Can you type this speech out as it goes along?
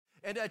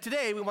And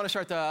today we want to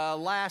start the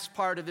last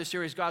part of this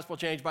series, Gospel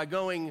Change, by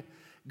going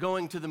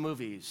to the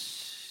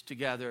movies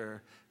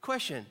together.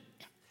 Question,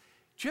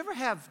 do you ever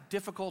have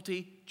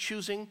difficulty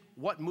choosing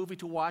what movie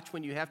to watch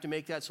when you have to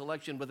make that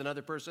selection with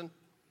another person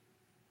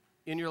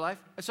in your life?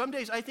 Some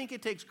days I think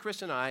it takes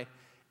Chris and I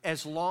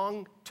as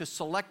long to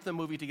select the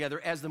movie together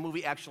as the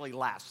movie actually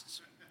lasts.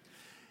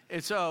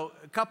 And so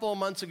a couple of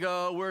months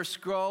ago, we're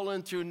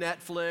scrolling through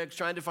Netflix,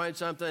 trying to find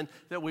something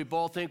that we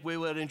both think we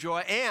would enjoy,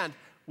 and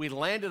we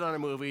landed on a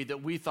movie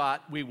that we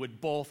thought we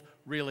would both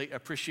really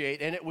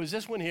appreciate. And it was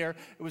this one here.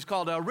 It was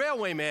called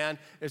Railway Man.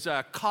 It's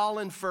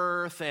Colin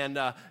Firth and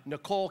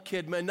Nicole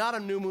Kidman. Not a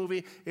new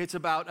movie. It's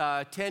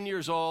about 10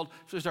 years old.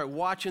 So we started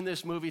watching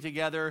this movie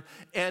together.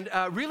 And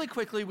really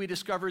quickly, we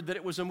discovered that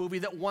it was a movie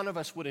that one of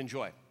us would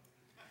enjoy.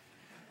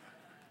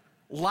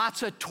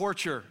 Lots of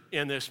torture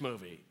in this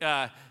movie.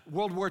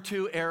 World War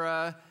II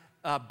era,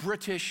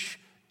 British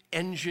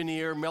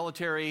engineer,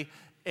 military,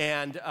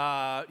 and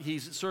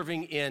he's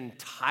serving in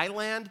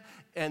Thailand.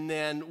 And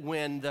then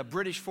when the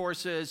British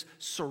forces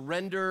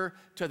surrender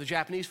to the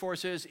Japanese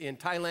forces in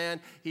Thailand,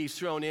 he's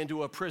thrown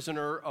into a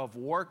prisoner of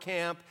war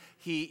camp.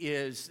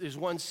 There's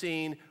one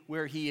scene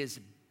where he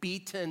is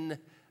beaten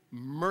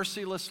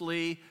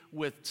mercilessly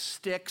with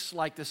sticks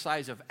like the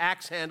size of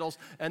axe handles.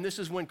 And this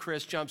is when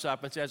Chris jumps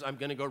up and says, I'm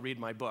going to go read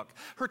my book.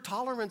 Her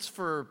tolerance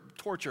for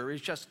torture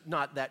is just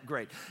not that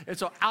great. And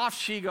so off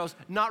she goes,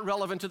 not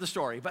relevant to the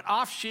story, but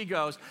off she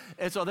goes.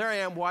 And so there I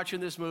am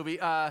watching this movie,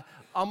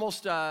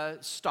 almost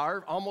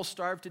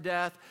starved to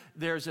death.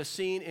 There's a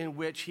scene in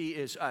which he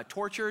is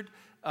tortured.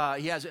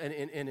 He has an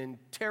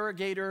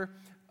interrogator,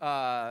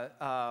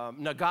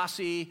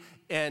 Nagase,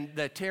 and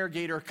the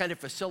interrogator kind of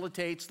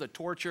facilitates the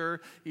torture.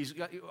 He's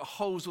got a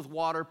hose with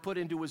water put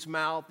into his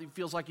mouth. He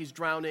feels like he's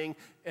drowning,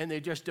 and they're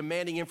just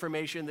demanding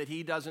information that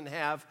he doesn't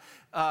have.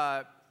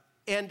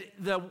 And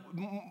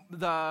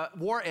the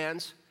war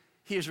ends.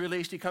 He is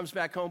released. He comes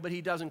back home, but he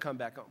doesn't come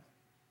back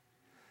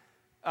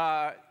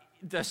home.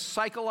 The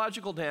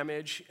psychological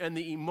damage and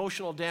the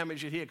emotional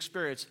damage that he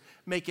experienced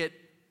make it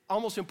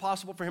almost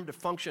impossible for him to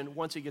function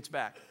once he gets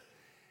back.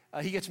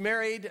 He gets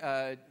married.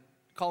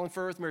 Colin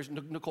Firth marries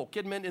Nicole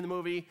Kidman in the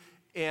movie,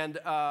 and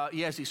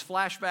he has these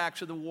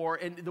flashbacks of the war.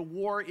 And the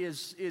war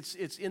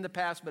it's in the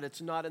past, but it's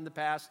not in the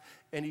past.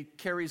 And he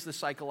carries the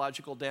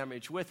psychological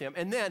damage with him.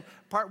 And then,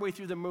 partway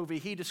through the movie,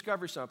 he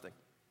discovers something.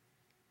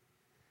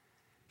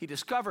 He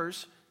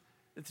discovers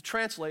that the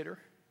translator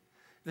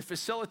that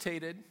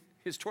facilitated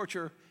his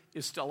torture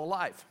is still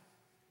alive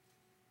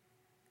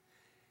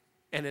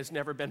and has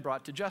never been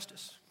brought to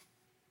justice.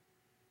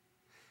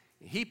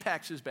 He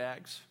packs his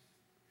bags,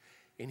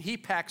 and he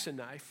packs a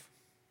knife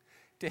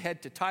to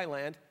head to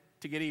Thailand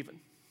to get even.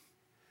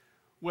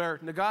 Where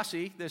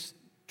Nagase, this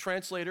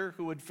translator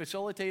who had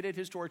facilitated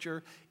his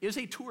torture, is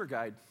a tour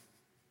guide.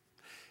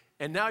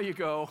 And now you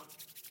go,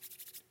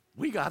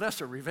 we got us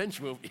a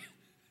revenge movie.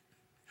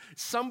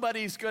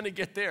 Somebody's going to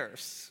get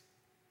theirs.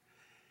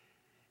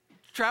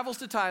 Travels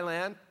to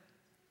Thailand.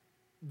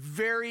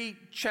 Very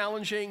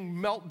challenging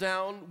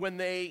meltdown when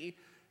they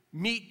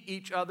meet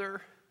each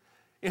other.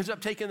 Ends up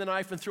taking the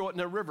knife and throw it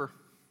in a river,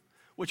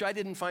 which I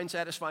didn't find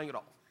satisfying at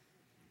all.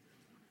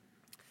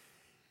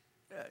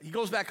 He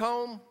goes back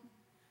home.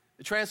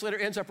 The translator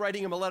ends up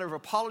writing him a letter of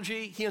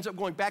apology. He ends up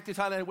going back to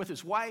Thailand with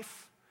his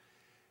wife.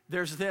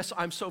 There's this,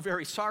 I'm so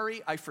very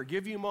sorry, I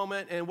forgive you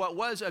moment. And what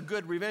was a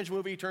good revenge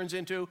movie turns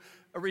into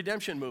a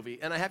redemption movie.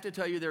 And I have to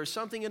tell you, there's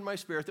something in my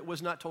spirit that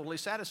was not totally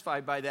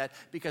satisfied by that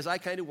because I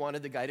kind of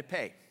wanted the guy to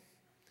pay.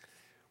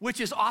 Which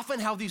is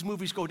often how these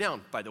movies go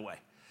down, by the way.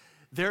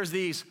 There's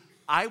these,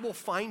 I will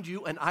find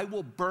you and I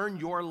will burn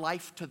your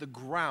life to the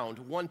ground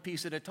one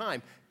piece at a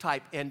time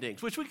type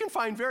endings, which we can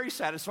find very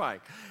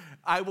satisfying.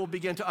 I will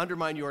begin to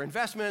undermine your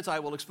investments. I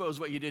will expose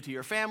what you did to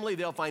your family.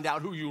 They'll find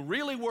out who you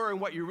really were and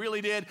what you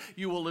really did.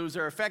 You will lose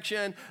their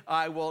affection.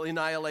 I will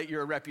annihilate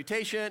your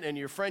reputation and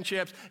your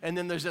friendships. And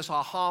then there's this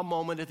aha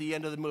moment at the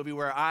end of the movie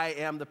where I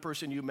am the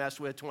person you messed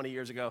with 20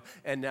 years ago,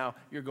 and now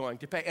you're going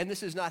to pay. And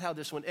this is not how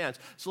this one ends.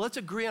 So let's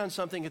agree on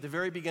something at the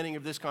very beginning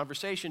of this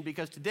conversation,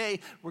 because today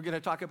we're going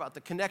to talk about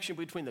the connection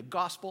between the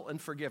gospel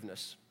and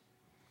forgiveness.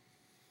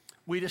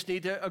 We just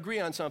need to agree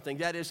on something.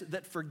 That is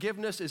that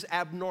forgiveness is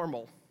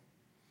abnormal.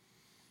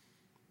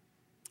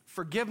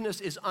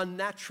 Forgiveness is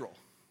unnatural.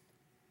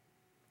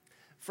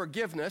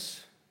 Forgiving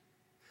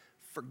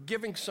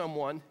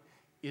someone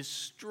is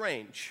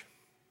strange.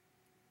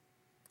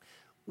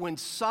 When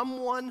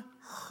someone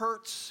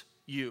hurts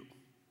you,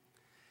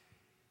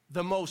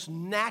 the most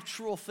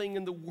natural thing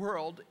in the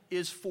world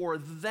is for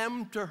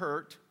them to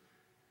hurt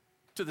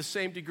to the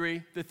same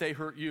degree that they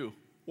hurt you,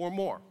 or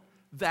more.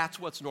 That's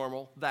what's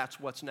normal. That's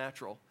what's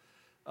natural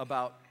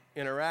about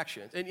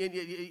interactions. And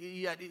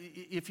yet,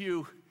 if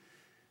you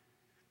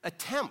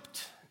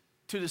attempt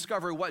to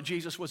discover what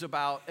Jesus was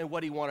about and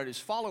what he wanted his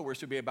followers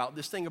to be about,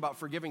 this thing about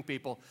forgiving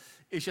people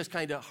is just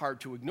kind of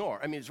hard to ignore.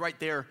 I mean, it's right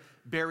there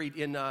buried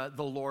in the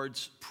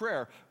Lord's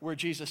Prayer where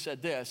Jesus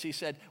said this. He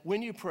said,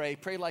 when you pray,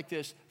 pray like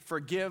this,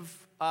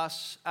 forgive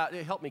us.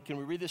 Help me, can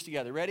we read this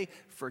together? Ready?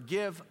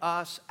 Forgive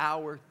us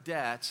our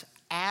debts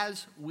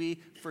as we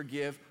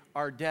forgive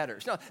our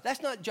debtors. Now,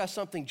 that's not just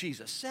something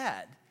Jesus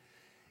said.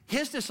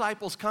 His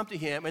disciples come to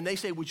him and they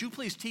say, would you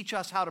please teach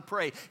us how to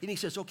pray? And he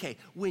says, okay,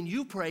 when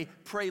you pray,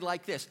 pray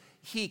like this.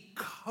 He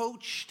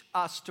coached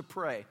us to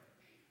pray.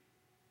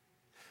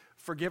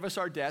 Forgive us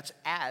our debts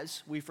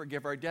as we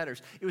forgive our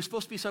debtors. It was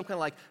supposed to be some kind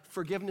of like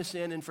forgiveness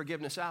in and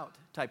forgiveness out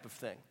type of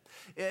thing.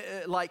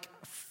 Like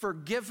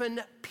forgiven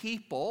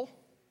people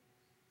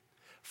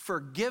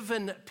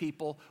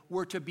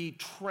were to be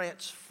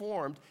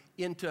transformed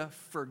into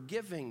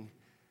forgiving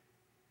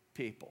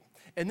people.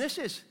 And this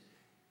is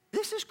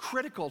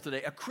critical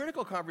today, a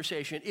critical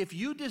conversation if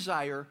you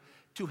desire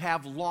to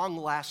have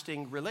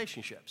long-lasting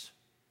relationships,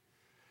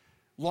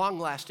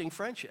 long-lasting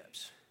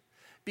friendships.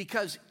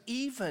 Because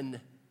even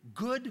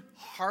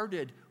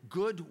good-hearted,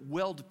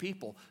 good-willed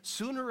people,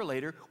 sooner or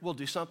later, will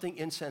do something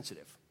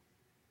insensitive.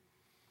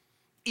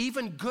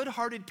 Even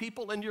good-hearted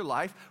people in your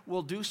life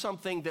will do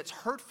something that's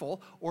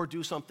hurtful or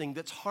do something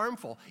that's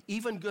harmful.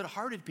 Even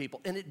good-hearted people,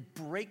 and it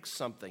breaks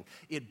something.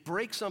 It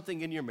breaks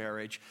something in your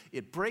marriage.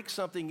 It breaks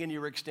something in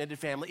your extended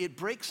family. It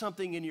breaks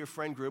something in your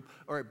friend group,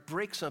 or it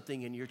breaks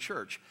something in your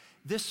church.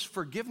 This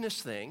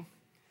forgiveness thing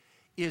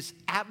is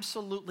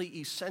absolutely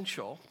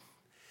essential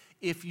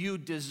if you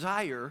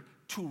desire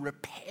to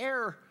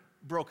repair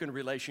broken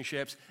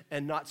relationships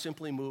and not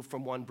simply move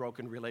from one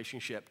broken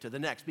relationship to the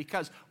next.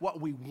 Because what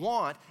we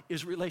want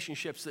is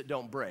relationships that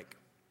don't break.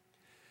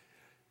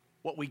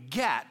 What we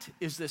get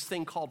is this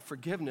thing called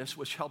forgiveness,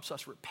 which helps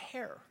us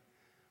repair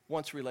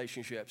once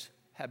relationships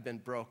have been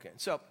broken.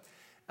 So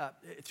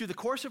through the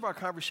course of our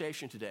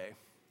conversation today,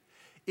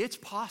 it's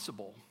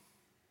possible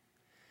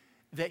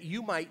that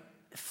you might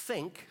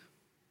think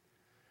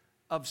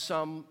of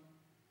some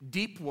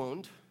deep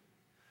wound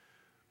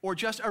or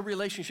just a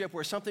relationship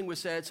where something was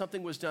said,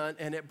 something was done,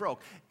 and it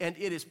broke. And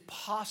it is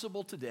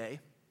possible today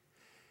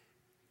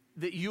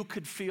that you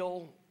could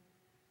feel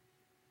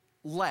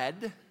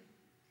led,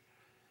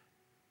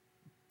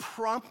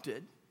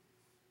 prompted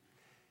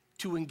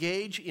to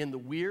engage in the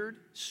weird,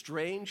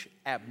 strange,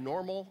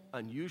 abnormal,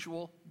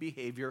 unusual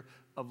behavior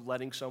of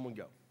letting someone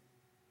go,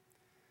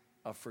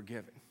 of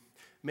forgiving.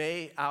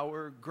 May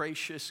our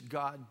gracious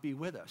God be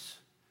with us.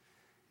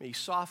 May he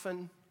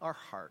soften our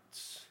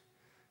hearts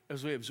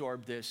as we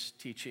absorb this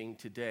teaching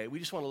today. We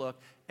just want to look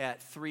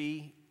at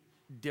 3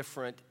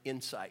 different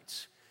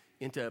insights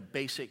into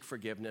basic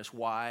forgiveness,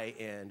 why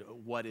and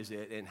what is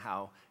it and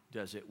how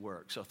does it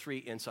work. So 3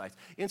 insights.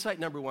 Insight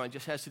number 1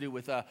 just has to do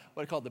with what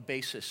I call the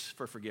basis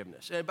for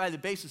forgiveness. And by the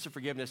basis of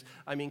forgiveness,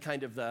 I mean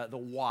kind of the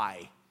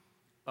why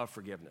of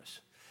forgiveness.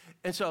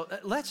 And so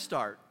let's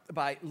start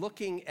by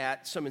looking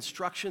at some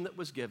instruction that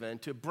was given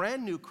to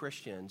brand new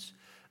Christians.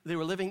 They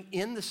were living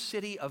in the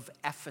city of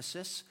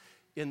Ephesus,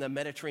 in the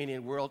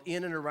Mediterranean world,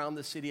 in and around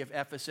the city of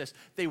Ephesus.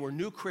 They were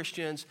new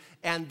Christians,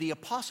 and the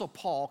Apostle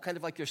Paul, kind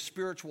of like their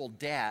spiritual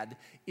dad,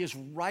 is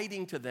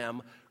writing to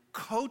them,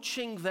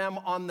 coaching them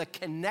on the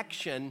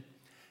connection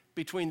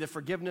between the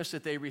forgiveness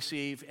that they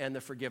receive and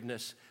the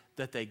forgiveness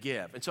that they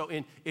give. And so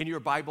in your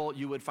Bible,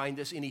 you would find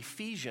this in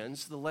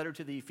Ephesians, the letter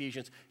to the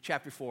Ephesians,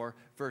 chapter 4,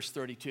 verse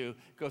 32,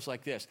 goes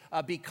like this.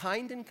 Be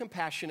kind and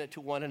compassionate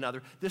to one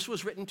another. This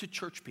was written to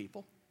church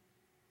people.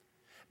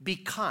 Be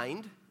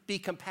kind, be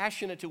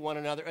compassionate to one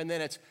another, and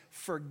then it's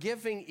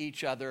forgiving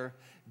each other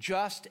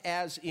just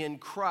as in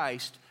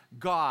Christ,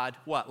 God,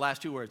 what?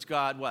 Last 2 words.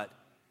 God, what?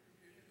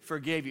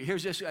 Forgave you.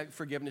 Here's this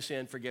forgiveness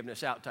in,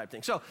 forgiveness out type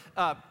thing. So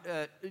let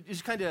me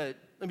just kind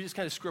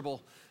of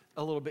scribble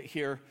a little bit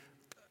here.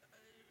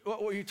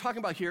 What you're talking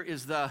about here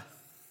is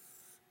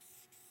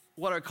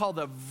what I call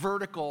the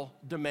vertical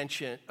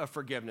dimension of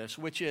forgiveness,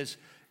 which is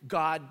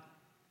God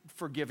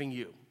forgiving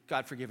you,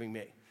 God forgiving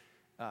me.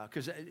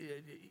 Because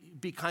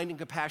be kind and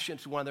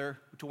compassionate to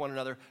one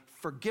another,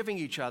 forgiving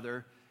each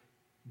other,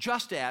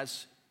 just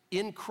as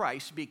in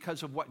Christ,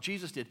 because of what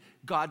Jesus did,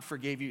 God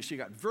forgave you. So you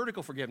got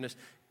vertical forgiveness,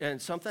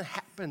 and something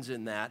happens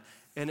in that,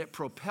 and it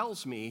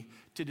propels me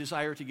to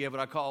desire to give what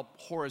I call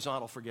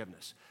horizontal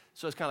forgiveness.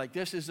 So it's kind of like,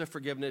 this is the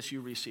forgiveness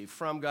you receive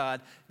from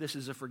God. This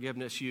is the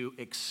forgiveness you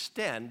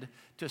extend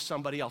to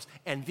somebody else.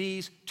 And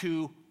these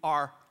 2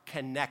 are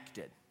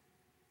connected.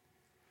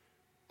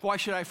 Why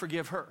should I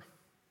forgive her?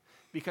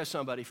 Because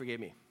somebody forgave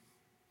me.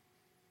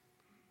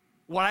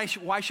 Why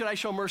should I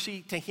show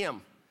mercy to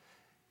him?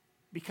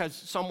 Because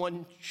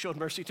someone showed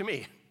mercy to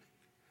me.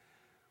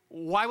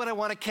 Why would I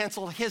want to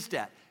cancel his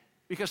debt?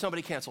 Because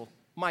somebody canceled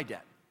my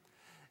debt.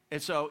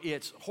 And so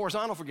it's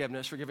horizontal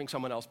forgiveness, forgiving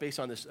someone else based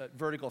on this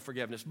vertical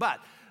forgiveness. But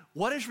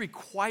what is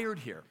required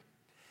here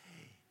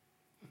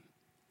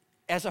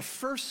as a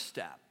first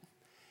step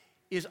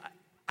is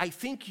I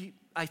think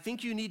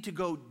you need to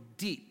go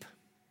deep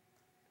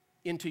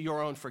into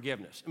your own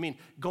forgiveness. I mean,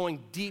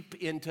 going deep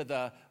into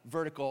the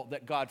vertical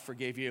that God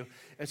forgave you.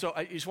 And so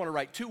I just want to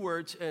write 2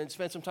 words and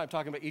spend some time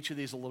talking about each of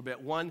these a little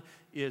bit. One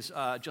is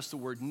just the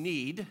word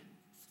need.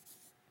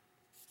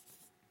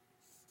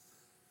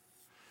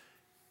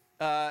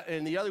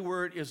 And the other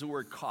word is the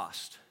word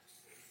cost.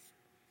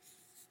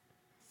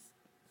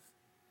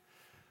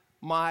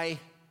 My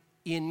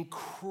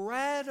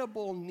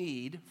incredible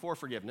need for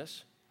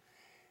forgiveness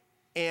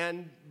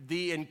and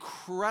the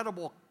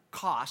incredible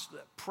cost,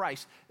 the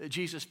price that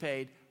Jesus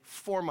paid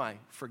for my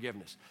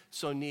forgiveness.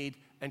 So need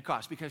and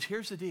cost. Because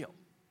here's the deal.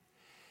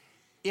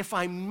 If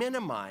I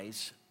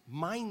minimize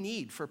my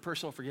need for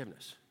personal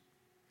forgiveness,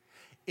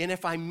 and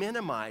if I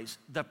minimize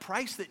the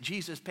price that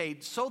Jesus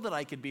paid so that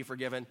I could be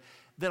forgiven,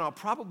 then I'll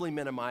probably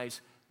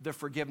minimize the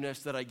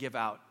forgiveness that I give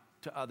out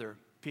to other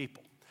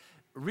people.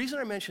 The reason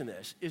I mention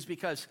this is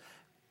because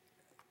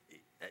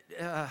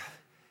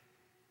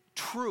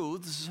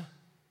truths,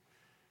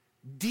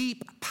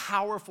 deep,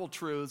 powerful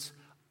truths,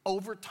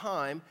 over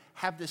time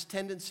have this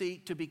tendency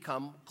to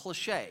become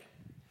cliche,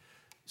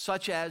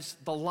 such as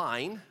the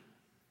line,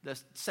 the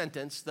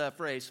sentence, the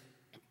phrase,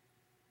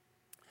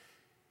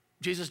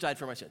 Jesus died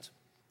for my sins.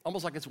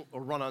 Almost like it's a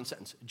run-on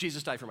sentence.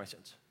 Jesus died for my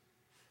sins.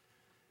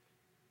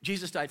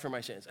 Jesus died for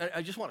my sins.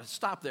 I just want to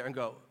stop there and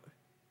go,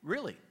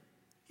 really?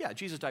 Yeah,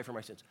 Jesus died for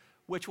my sins.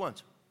 Which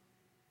ones?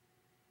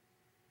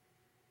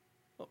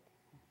 Well,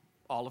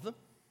 all of them?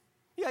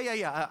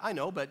 Yeah, I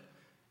know, but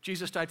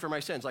Jesus died for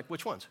my sins. Like,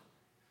 which ones?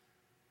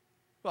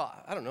 Well,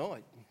 I don't know. I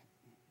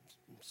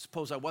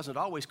suppose I wasn't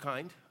always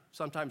kind.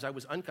 Sometimes I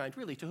was unkind.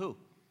 Really, to who?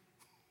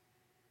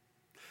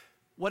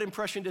 What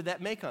impression did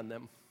that make on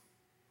them?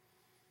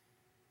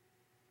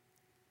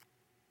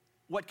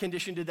 What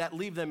condition did that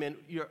leave them in,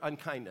 your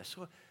unkindness?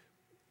 Well,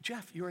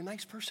 Jeff, you're a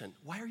nice person.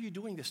 Why are you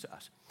doing this to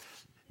us?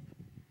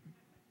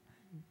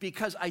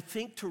 Because I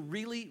think to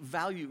really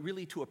value,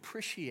 really to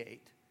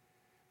appreciate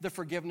the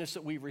forgiveness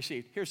that we've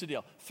received. Here's the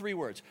deal. 3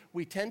 words.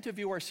 We tend to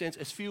view our sins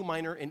as few,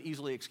 minor, and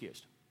easily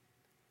excused.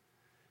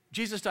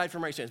 Jesus died for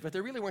my sins, but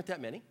there really weren't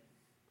that many.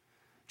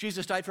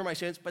 Jesus died for my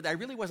sins, but I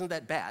really wasn't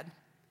that bad.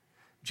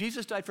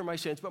 Jesus died for my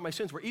sins, but my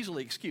sins were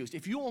easily excused.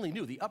 If you only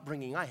knew the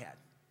upbringing I had,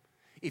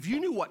 if you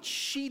knew what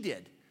she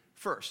did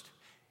first,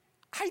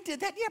 I did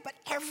that, yeah, but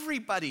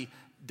everybody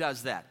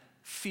does that.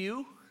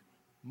 Few,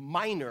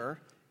 minor,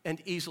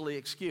 and easily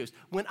excused.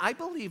 When I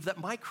believe that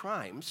my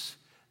crimes,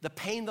 the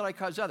pain that I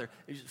cause others,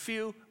 is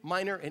few,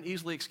 minor, and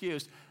easily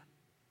excused,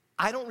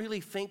 I don't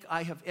really think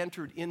I have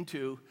entered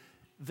into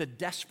the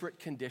desperate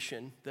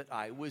condition that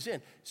I was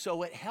in.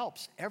 So it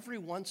helps every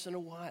once in a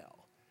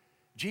while.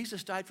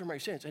 Jesus died for my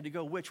sins. And to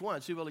go, which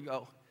ones? To be able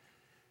to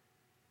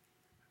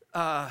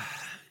go,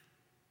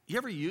 you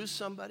ever use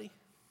somebody?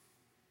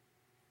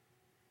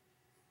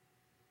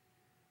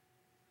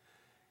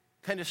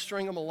 Kind of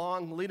string them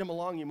along, lead them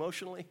along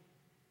emotionally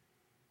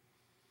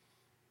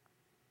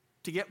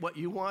to get what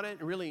you wanted,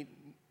 and really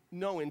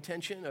no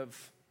intention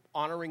of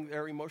honoring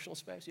their emotional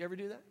space. You ever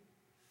do that?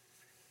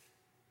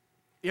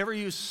 You ever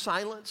use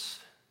silence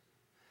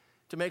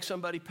to make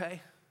somebody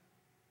pay?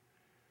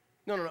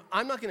 No.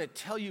 I'm not going to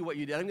tell you what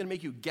you did. I'm going to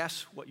make you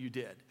guess what you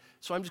did.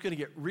 So I'm just going to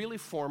get really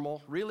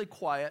formal, really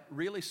quiet,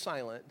 really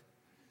silent,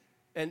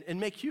 and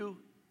make you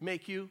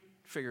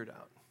figure it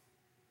out.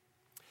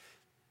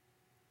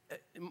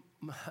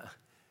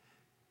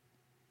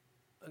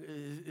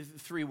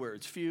 3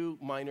 words, few,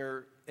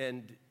 minor,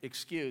 and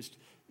excused.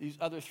 These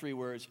other 3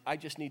 words, I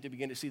just need to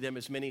begin to see them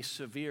as many,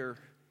 severe,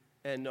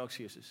 and no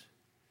excuses.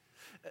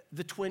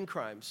 The twin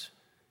crimes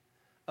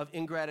of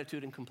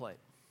ingratitude and complaint.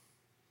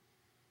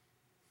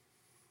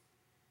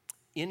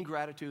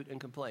 Ingratitude and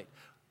complaint.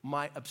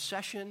 My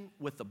obsession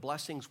with the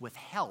blessings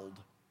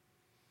withheld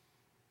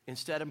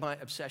instead of my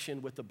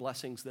obsession with the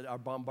blessings that are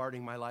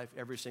bombarding my life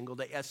every single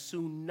day. A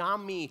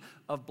tsunami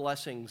of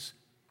blessings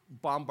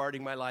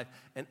bombarding my life,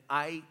 and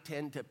I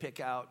tend to pick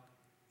out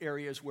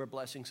areas where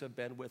blessings have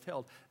been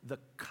withheld. The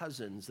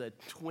cousins, the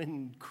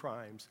twin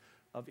crimes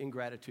of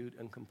ingratitude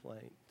and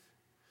complaint.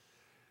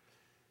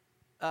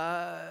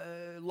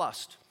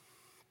 Lust.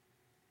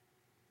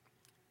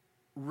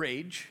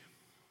 Rage.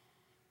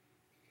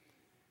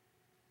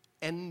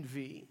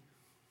 Envy.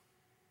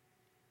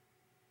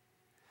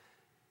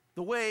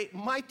 The way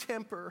my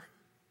temper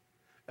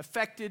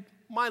affected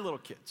my little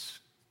kids.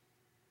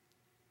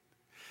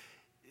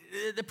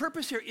 The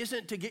purpose here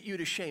isn't to get you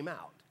to shame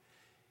out.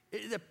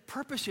 The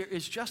purpose here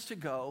is just to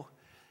go,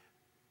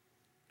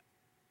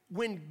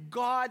 when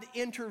God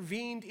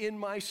intervened in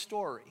my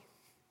story,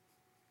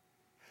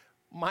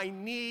 my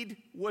need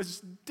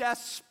was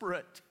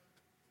desperate.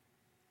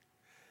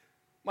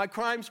 My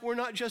crimes were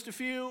not just a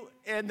few,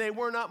 and they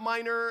were not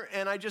minor,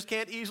 and I just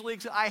can't easily,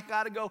 I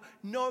got to go,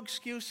 no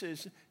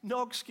excuses,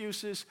 no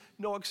excuses,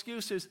 no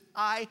excuses.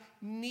 I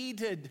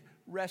needed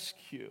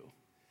rescue.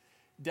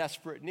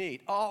 Desperate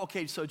need. Oh,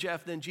 okay, so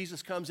Jeff, then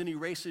Jesus comes and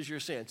erases your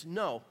sins.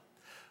 No,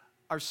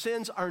 our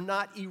sins are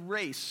not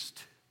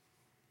erased.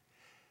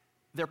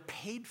 They're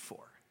paid for.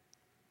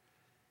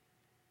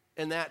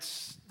 And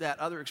that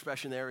other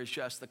expression there is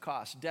just the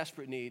cost.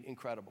 Desperate need,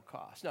 incredible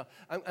cost. Now,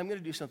 I'm going to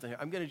do something here.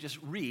 I'm going to just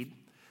read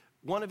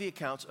one of the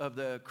accounts of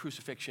the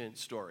crucifixion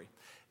story.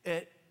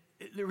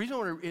 The reason I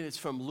want to read it is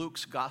from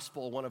Luke's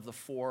gospel, one of the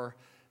four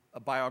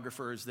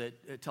biographers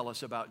that tell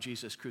us about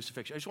Jesus'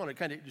 crucifixion. I just want to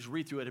kind of just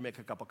read through it and make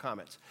a couple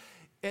comments.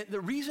 And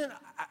the reason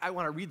I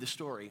want to read the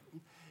story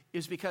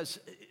is because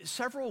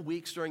several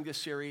weeks during this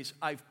series,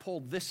 I've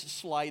pulled this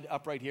slide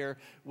up right here,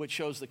 which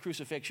shows the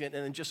crucifixion,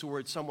 and then just the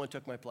word, someone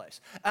took my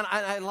place. And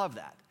I love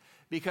that,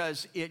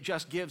 because it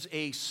just gives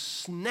a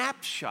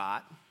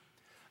snapshot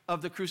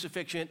of the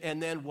crucifixion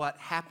and then what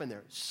happened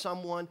there.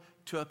 Someone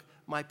took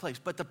my place.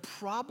 But the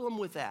problem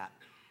with that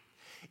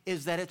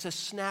is that it's a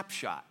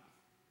snapshot.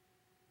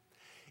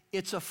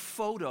 It's a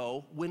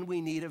photo when we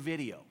need a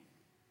video.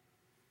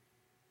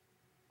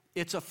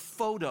 It's a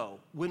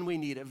photo when we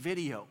need a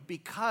video,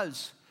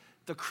 because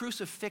the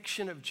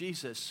crucifixion of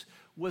Jesus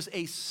was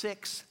a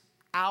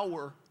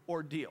 6-hour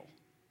ordeal.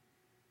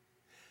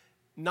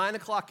 9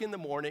 o'clock in the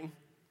morning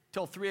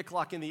till 3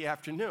 o'clock in the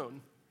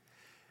afternoon.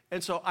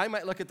 And so I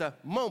might look at the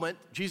moment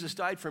Jesus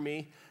died for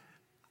me.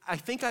 I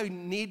think I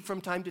need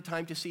from time to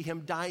time to see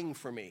him dying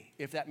for me,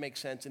 if that makes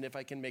sense and if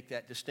I can make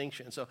that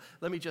distinction. So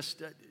let me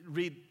just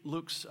read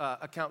Luke's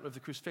account of the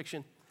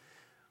crucifixion.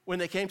 When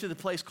they came to the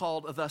place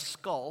called the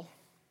Skull,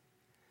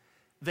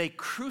 they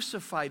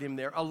crucified him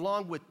there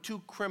along with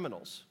 2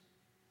 criminals.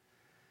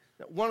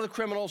 Now, one of the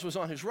criminals was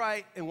on his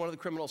right and one of the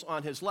criminals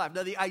on his left.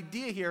 Now, the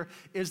idea here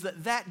is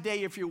that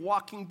day, if you're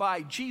walking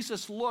by,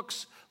 Jesus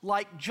looks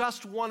like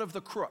just one of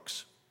the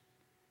crooks.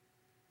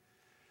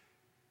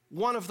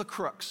 One of the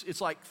crooks.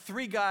 It's like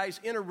 3 guys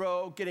in a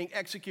row getting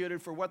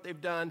executed for what they've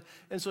done.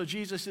 And so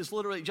Jesus is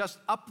literally just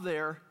up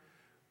there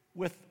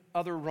with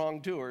other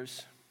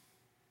wrongdoers.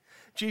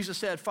 Jesus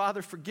said,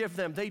 "Father, forgive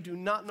them. They do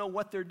not know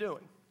what they're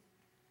doing."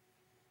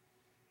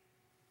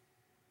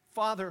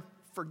 Father,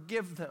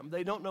 forgive them.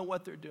 They don't know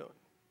what they're doing.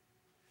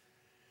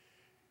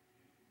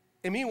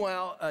 And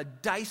meanwhile, a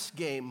dice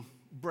game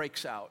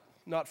breaks out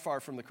not far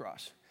from the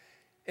cross.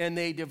 And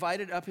they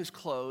divided up his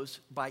clothes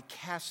by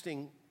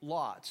casting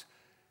lots.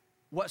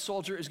 What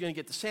soldier is going to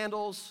get the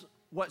sandals?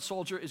 What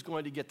soldier is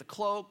going to get the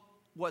cloak?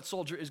 What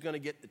soldier is going to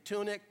get the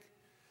tunic?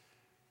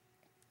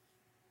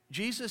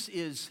 Jesus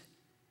is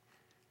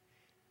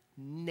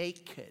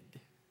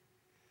naked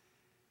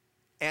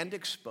and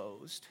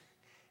exposed,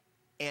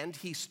 and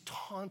he's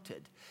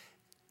taunted.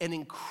 An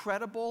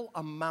incredible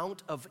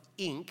amount of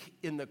ink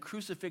in the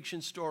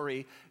crucifixion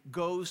story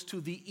goes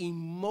to the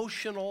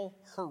emotional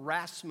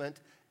harassment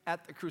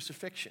at the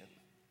crucifixion.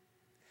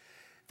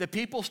 The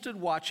people stood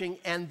watching,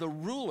 and the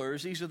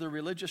rulers, these are the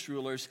religious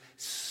rulers,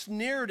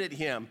 sneered at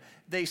him.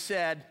 They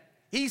said,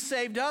 "He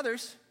saved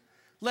others.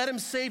 Let him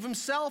save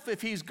himself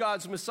if he's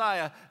God's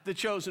Messiah, the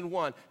chosen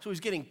one." So he's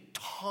getting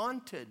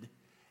taunted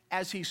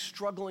as he's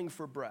struggling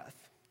for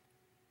breath.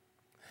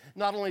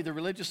 Not only the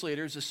religious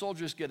leaders, the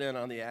soldiers get in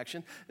on the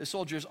action. The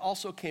soldiers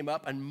also came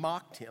up and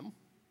mocked him.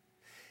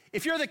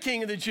 "If you're the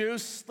king of the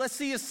Jews, let's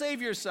see you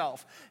save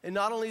yourself." And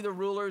not only the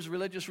rulers,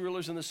 religious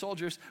rulers, and the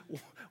soldiers,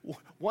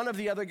 one of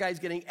the other guys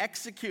getting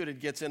executed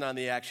gets in on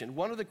the action.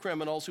 One of the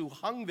criminals who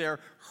hung there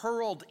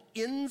hurled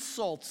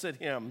insults at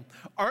him.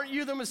 "Aren't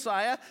you the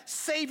Messiah?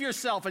 Save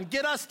yourself and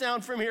get us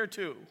down from here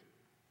too."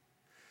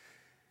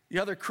 The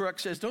other crook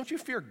says, "Don't you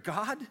fear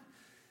God?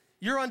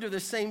 You're under the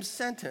same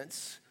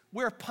sentence.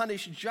 We're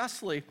punished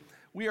justly.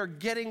 We are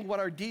getting what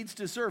our deeds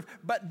deserve.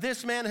 But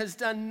this man has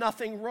done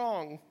nothing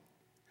wrong."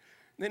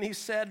 Then he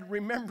said,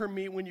 "Remember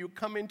me when you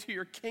come into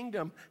your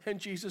kingdom." And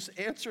Jesus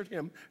answered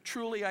him,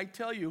 "Truly I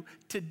tell you,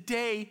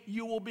 today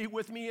you will be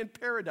with me in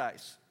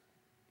paradise."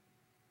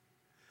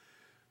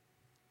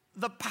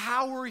 The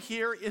power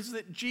here is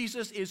that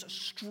Jesus is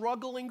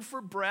struggling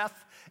for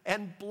breath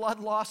and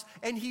blood loss,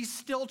 and he's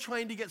still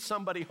trying to get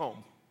somebody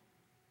home.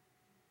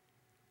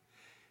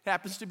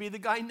 Happens to be the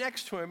guy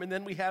next to him, and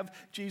then we have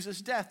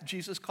Jesus' death.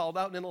 Jesus called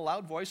out in a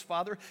loud voice,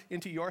 "Father,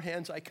 into your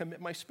hands I commit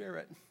my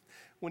spirit."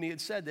 When he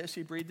had said this,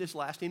 he breathed his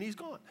last, and he's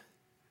gone.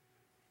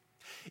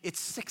 It's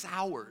 6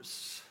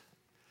 hours.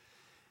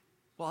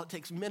 Well, it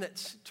takes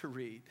minutes to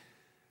read.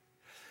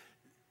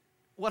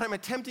 What I'm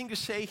attempting to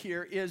say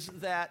here is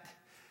that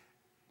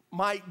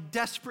my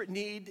desperate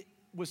need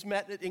was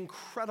met at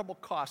incredible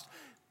cost.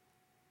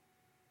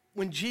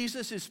 When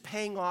Jesus is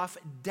paying off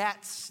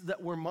debts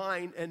that were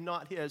mine and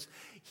not his,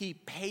 he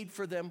paid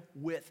for them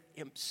with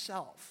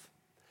himself.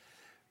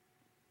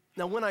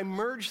 Now, when I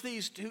merge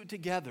these two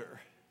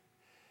together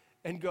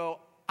and go,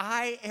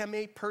 I am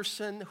a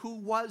person who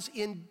was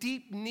in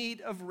deep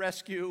need of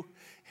rescue,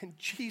 and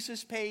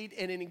Jesus paid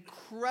an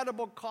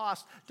incredible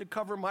cost to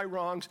cover my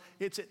wrongs,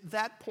 it's at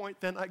that point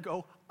then I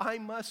go, I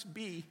must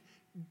be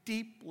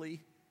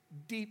deeply,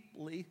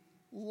 deeply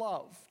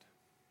loved.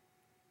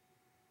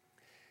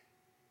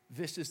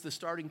 This is the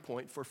starting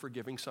point for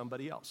forgiving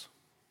somebody else.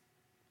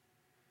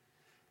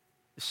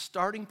 The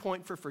starting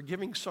point for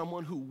forgiving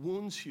someone who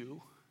wounds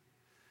you,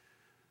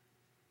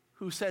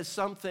 who says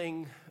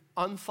something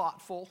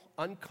unthoughtful,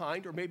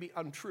 unkind, or maybe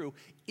untrue,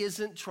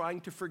 isn't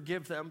trying to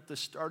forgive them. The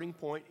starting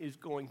point is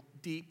going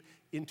deep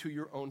into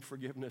your own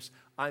forgiveness.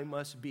 I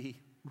must be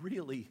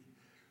really,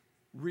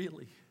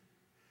 really,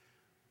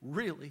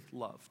 really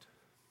loved.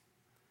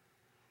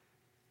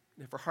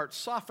 And if our heart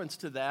softens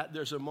to that,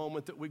 there's a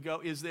moment that we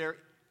go, is there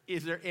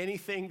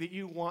anything that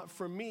you want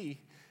from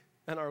me?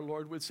 And our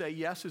Lord would say,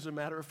 yes, as a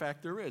matter of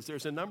fact, there is.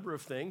 There's a number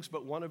of things,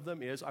 but one of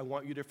them is, I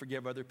want you to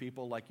forgive other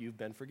people like you've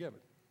been forgiven.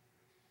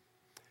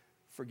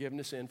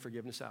 Forgiveness in,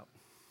 forgiveness out.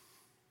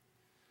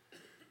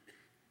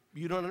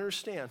 You don't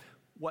understand.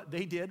 What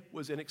they did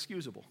was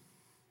inexcusable.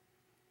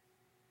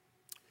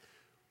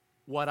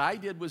 What I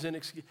did was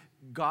inexcusable.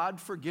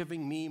 God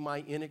forgiving me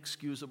my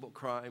inexcusable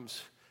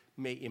crimes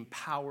may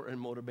empower and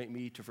motivate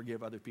me to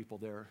forgive other people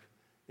their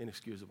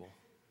inexcusable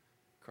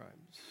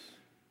crimes.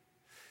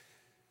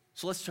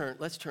 So let's turn,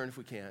 if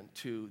we can,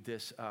 to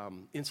this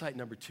insight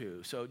number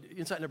 2. So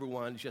insight number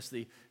 1 is just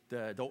the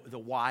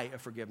why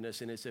of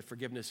forgiveness, and it's a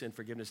forgiveness in,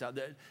 forgiveness out.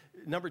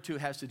 Number 2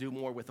 has to do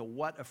more with the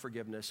what of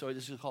forgiveness. So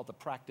this is called the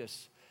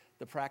practice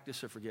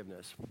of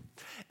forgiveness.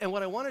 And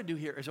what I want to do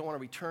here is I want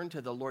to return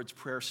to the Lord's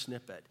Prayer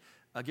snippet.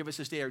 Give us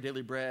this day our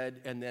daily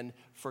bread, and then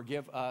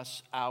forgive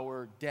us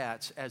our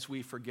debts as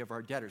we forgive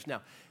our debtors.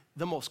 Now,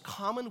 the most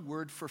common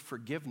word for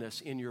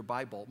forgiveness in your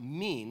Bible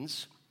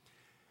means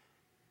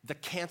the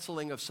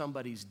canceling of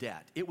somebody's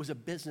debt. It was a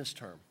business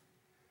term.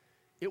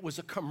 It was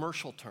a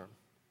commercial term.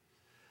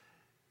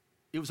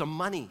 It was a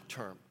money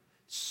term.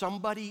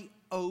 Somebody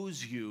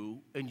owes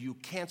you, and you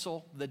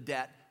cancel the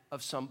debt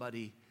of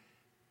somebody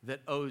that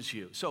owes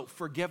you. So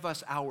forgive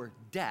us our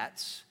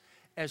debts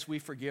as we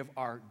forgive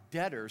our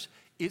debtors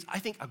is, I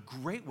think, a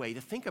great way to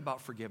think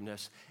about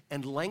forgiveness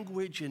and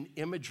language and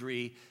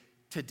imagery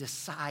to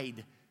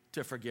decide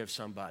to forgive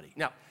somebody.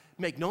 Now,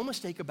 make no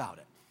mistake about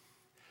it.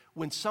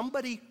 When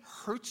somebody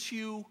hurts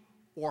you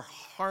or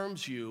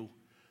harms you,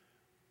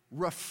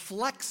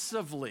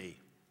 reflexively,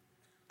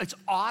 it's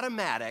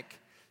automatic,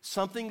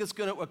 something that's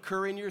going to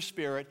occur in your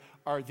spirit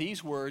are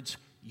these words,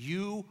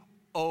 you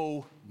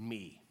owe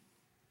me.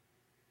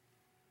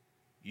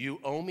 You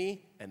owe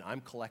me, and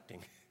I'm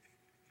collecting.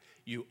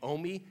 You owe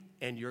me,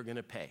 and you're going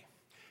to pay.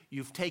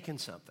 You've taken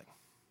something.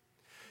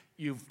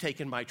 You've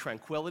taken my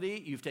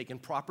tranquility. You've taken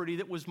property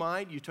that was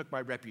mine. You took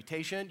my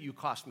reputation. You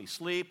cost me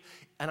sleep.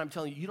 And I'm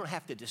telling you, you don't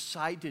have to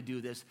decide to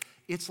do this.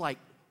 It's like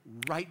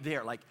right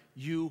there, like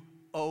you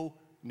owe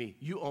me.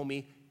 You owe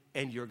me,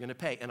 and you're going to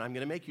pay. And I'm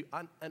going to make you,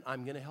 and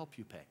I'm going to help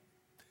you pay.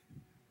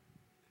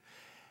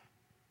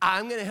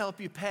 I'm going to help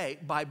you pay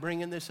by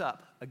bringing this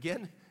up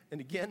again and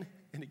again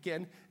and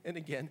again and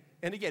again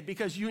and again,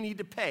 because you need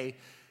to pay.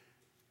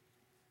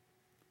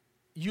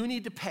 You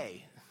need to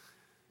pay.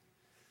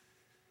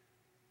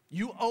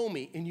 You owe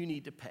me, and you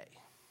need to pay.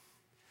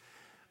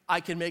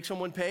 I can make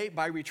someone pay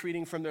by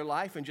retreating from their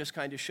life and just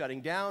kind of shutting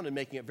down and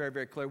making it very,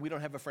 very clear we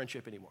don't have a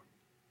friendship anymore.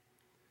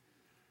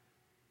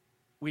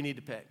 We need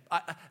to pay.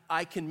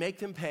 I can make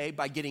them pay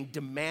by getting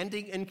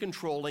demanding and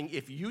controlling.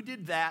 If you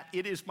did that,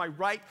 it is my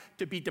right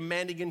to be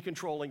demanding and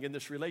controlling in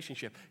this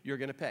relationship. You're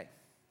going to pay.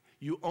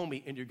 You owe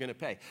me, and you're going to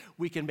pay.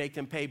 We can make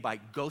them pay by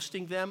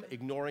ghosting them,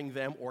 ignoring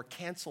them, or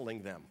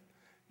canceling them.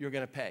 You're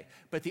going to pay.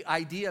 But the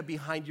idea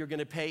behind you're going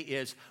to pay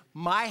is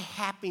my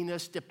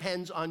happiness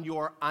depends on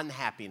your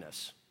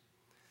unhappiness.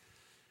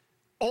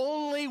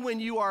 Only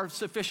when you are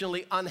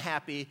sufficiently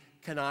unhappy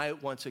can I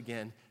once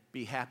again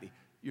be happy.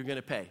 You're going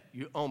to pay.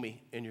 You owe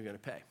me, and you're going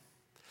to pay.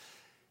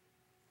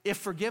 If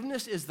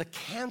forgiveness is the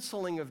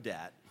canceling of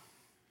debt,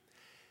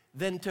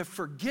 then to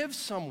forgive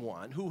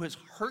someone who has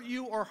hurt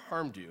you or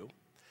harmed you,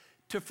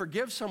 to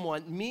forgive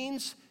someone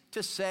means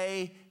to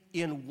say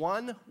in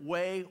one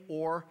way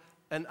or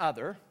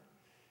another,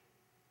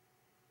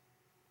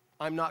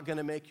 I'm not going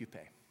to make you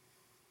pay.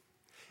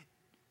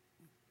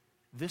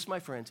 This, my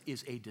friends,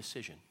 is a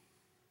decision.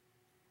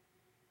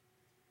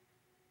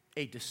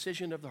 A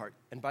decision of the heart.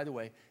 And by the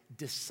way,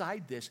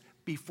 decide this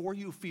before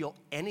you feel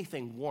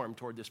anything warm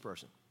toward this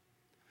person.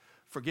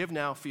 Forgive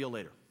now, feel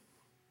later.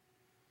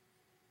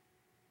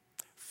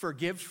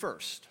 Forgive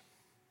first,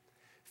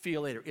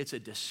 feel later. It's a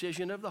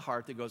decision of the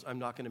heart that goes, I'm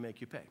not going to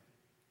make you pay.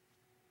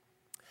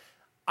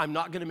 I'm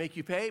not going to make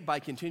you pay by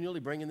continually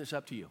bringing this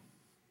up to you.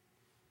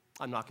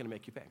 I'm not going to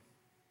make you pay.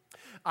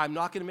 I'm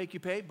not going to make you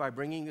pay by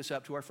bringing this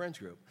up to our friends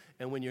group.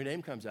 And when your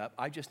name comes up,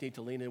 I just need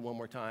to lean in one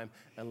more time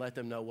and let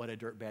them know what a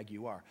dirtbag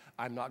you are.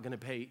 I'm not going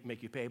to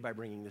make you pay by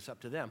bringing this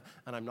up to them.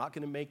 And I'm not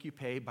going to make you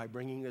pay by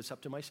bringing this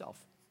up to myself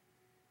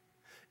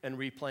and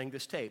replaying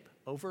this tape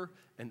over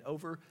and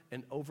over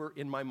and over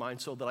in my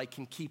mind so that I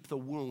can keep the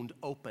wound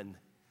open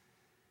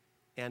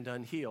and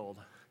unhealed.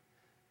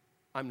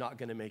 I'm not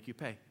going to make you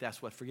pay.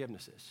 That's what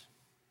forgiveness is.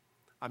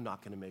 I'm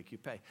not going to make you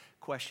pay.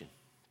 Question.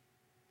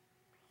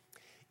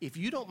 If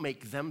you don't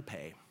make them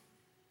pay,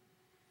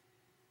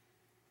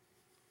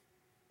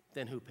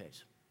 then who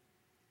pays?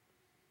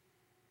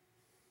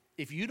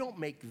 If you don't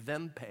make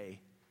them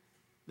pay,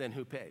 then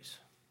who pays?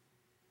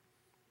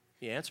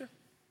 The answer?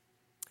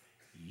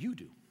 You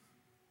do.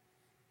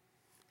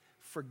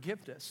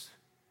 Forgiveness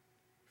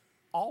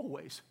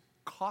always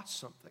costs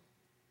something.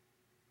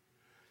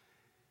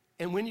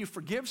 And when you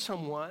forgive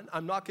someone,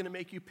 I'm not going to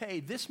make you pay.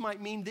 This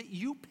might mean that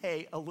you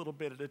pay a little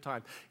bit at a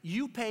time.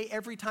 You pay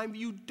every time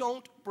you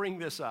don't bring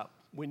this up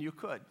when you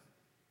could.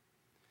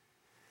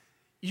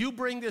 You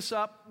bring this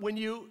up when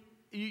you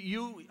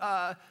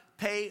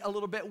pay a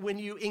little bit when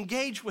you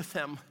engage with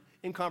them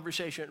in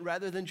conversation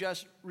rather than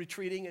just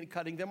retreating and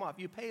cutting them off.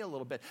 You pay a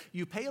little bit.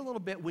 You pay a little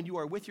bit when you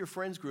are with your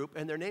friends group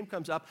and their name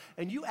comes up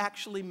and you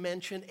actually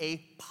mention a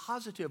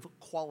positive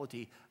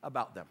quality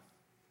about them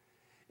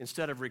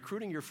instead of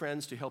recruiting your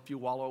friends to help you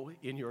wallow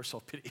in your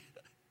self-pity.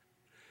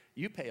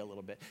 You pay a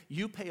little bit.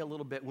 You pay a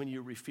little bit when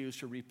you refuse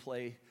to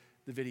replay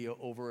the video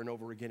over and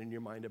over again in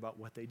your mind about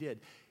what they did.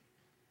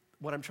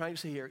 What I'm trying to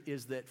say here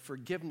is that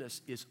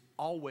forgiveness is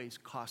always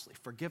costly.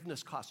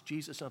 Forgiveness costs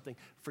Jesus something.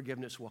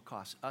 Forgiveness will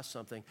cost us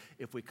something.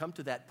 If we come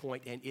to that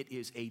point and it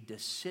is a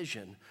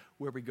decision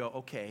where we go,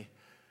 okay,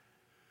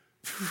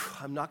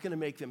 I'm not going to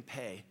make them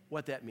pay,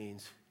 what that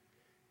means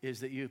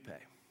is that you pay.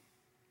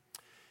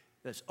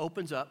 This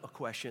opens up a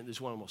question. This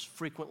is one of the most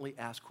frequently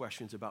asked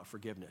questions about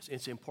forgiveness.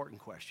 It's an important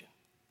question.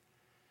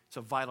 It's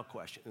a vital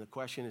question. And the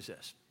question is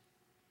this: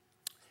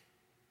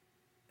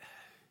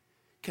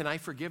 can I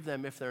forgive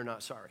them if they're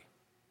not sorry?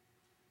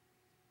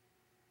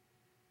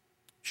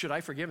 Should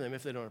I forgive them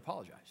if they don't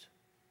apologize?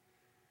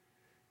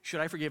 Should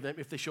I forgive them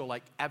if they show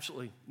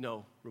absolutely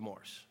no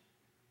remorse?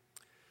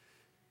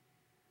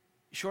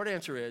 Short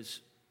answer is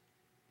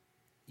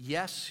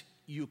yes,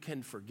 you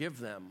can forgive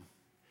them,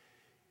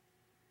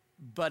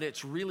 but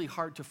it's really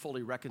hard to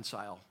fully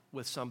reconcile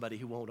with somebody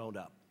who won't own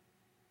up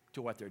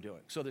to what they're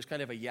doing. So there's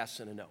kind of a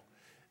yes and a no.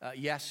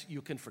 Yes,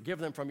 you can forgive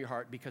them from your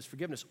heart because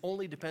forgiveness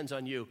only depends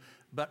on you,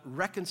 but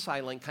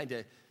reconciling kind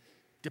of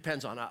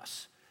depends on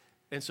us.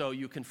 And so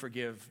you can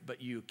forgive,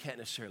 but you can't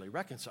necessarily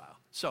reconcile.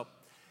 So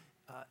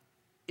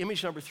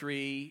image number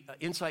 3,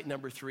 insight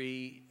number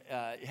 3,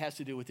 it has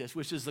to do with this,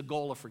 which is the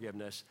goal of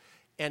forgiveness.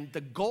 And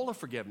the goal of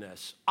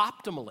forgiveness,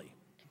 optimally,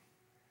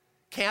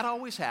 can't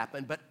always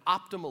happen, but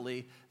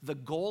optimally, the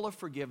goal of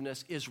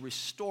forgiveness is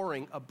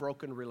restoring a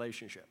broken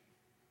relationship.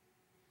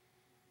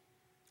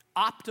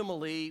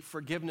 Optimally,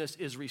 forgiveness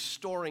is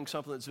restoring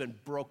something that's been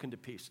broken to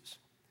pieces.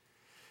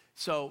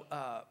 So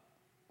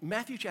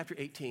Matthew chapter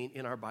 18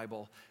 in our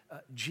Bible,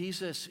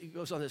 Jesus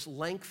goes on this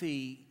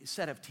lengthy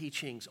set of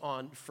teachings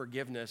on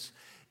forgiveness.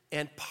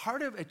 And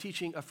part of a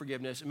teaching of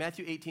forgiveness,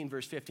 Matthew 18,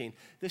 verse 15,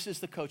 this is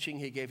the coaching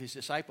he gave his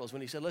disciples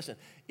when he said, listen,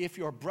 if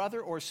your brother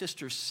or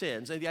sister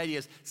sins, and the idea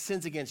is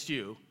sins against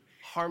you,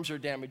 harms or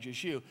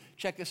damages you,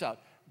 check this out.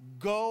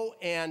 Go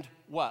and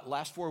what?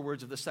 Last 4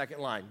 words of the second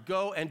line.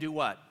 Go and do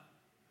what?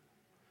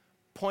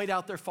 Point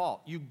out their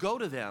fault. You go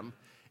to them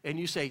and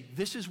you say,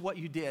 this is what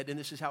you did and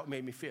this is how it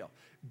made me feel.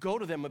 Go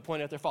to them and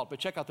point out their fault. But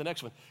check out the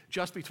next one.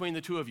 Just between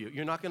the two of you.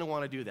 You're not going to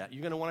want to do that.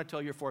 You're going to want to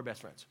tell your 4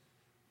 best friends.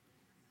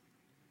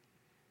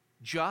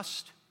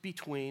 Just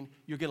between,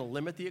 you're going to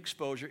limit the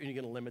exposure and you're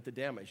going to limit the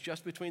damage.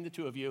 Just between the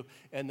two of you.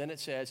 And then it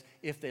says,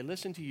 if they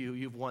listen to you,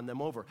 you've won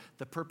them over.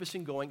 The purpose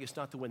in going is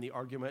not to win the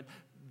argument.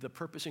 The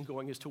purpose in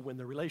going is to win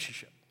the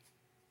relationship.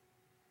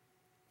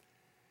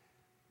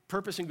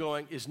 Purpose in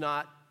going is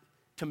not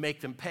to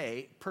make them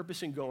pay.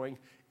 Purpose in going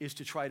is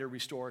to try to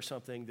restore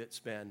something that's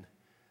been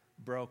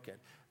broken.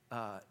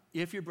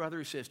 If your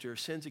brother or sister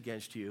sins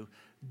against you,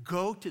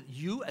 go to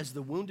you as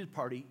the wounded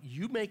party.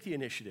 You make the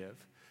initiative.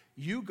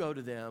 You go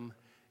to them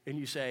and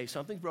you say,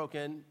 something's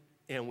broken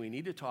and we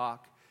need to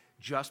talk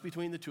just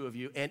between the two of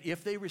you. And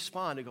if they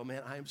respond and go,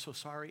 man, I am so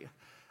sorry.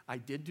 I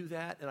did do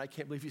that, and I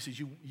can't believe he says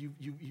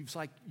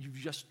you've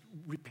just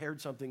repaired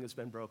something that's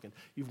been broken.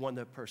 You've won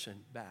the person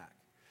back.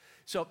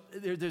 So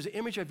there's an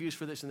image I've used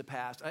for this in the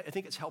past. I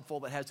think it's helpful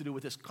that has to do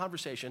with this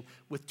conversation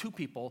with 2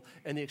 people,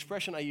 and the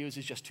expression I use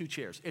is just 2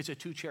 chairs. It's a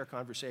 2-chair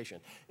conversation,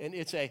 and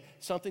it's a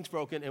something's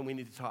broken and we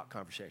need to talk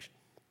conversation.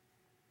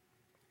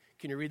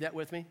 Can you read that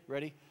with me?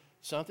 Ready?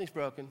 Something's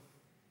broken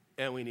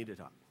and we need to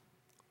talk.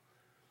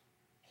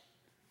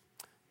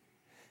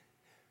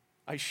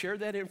 I shared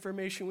that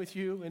information with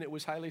you, and it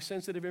was highly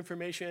sensitive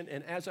information,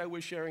 and as I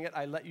was sharing it,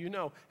 I let you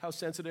know how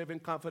sensitive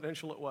and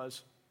confidential it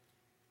was.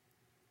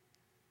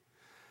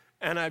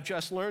 And I've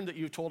just learned that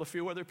you told a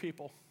few other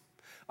people.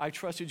 I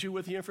trusted you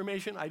with the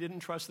information. I didn't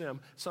trust them.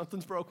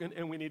 Something's broken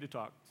and we need to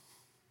talk.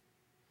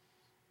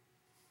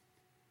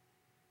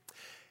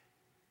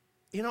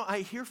 You know, I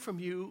hear from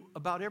you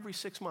about every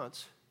 6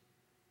 months.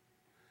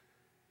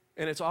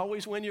 And it's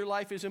always when your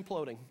life is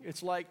imploding.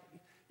 It's like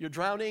you're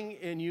drowning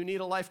and you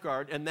need a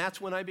lifeguard, and that's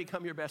when I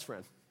become your best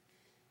friend.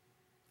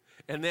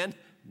 And then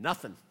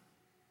nothing.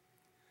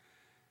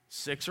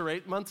 6 or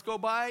 8 months go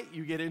by,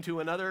 you get into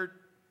another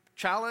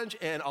challenge,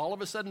 and all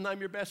of a sudden I'm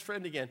your best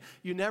friend again.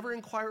 You never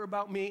inquire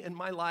about me and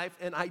my life,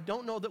 and I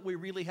don't know that we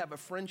really have a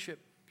friendship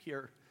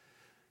here.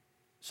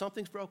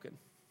 Something's broken,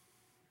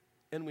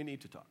 and we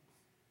need to talk.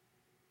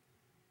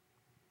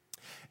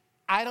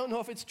 I don't know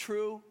if it's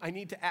true. I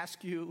need to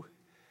ask you.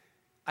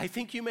 I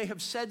think you may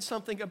have said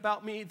something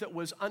about me that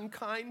was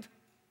unkind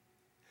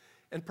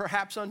and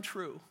perhaps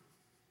untrue.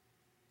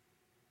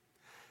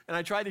 And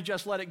I try to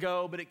just let it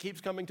go, but it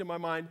keeps coming to my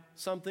mind.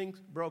 Something's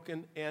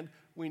broken and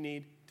we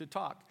need to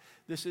talk.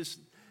 This is,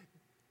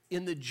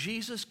 in the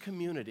Jesus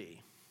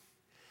community,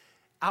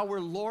 our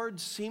Lord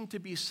seemed to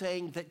be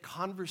saying that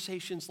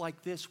conversations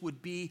like this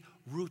would be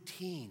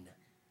routine.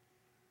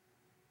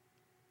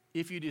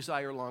 If you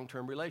desire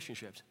long-term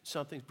relationships,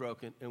 something's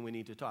broken and we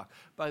need to talk.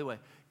 By the way,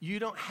 you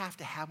don't have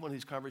to have one of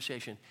these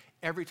conversations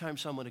every time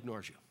someone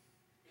ignores you,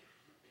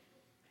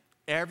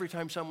 every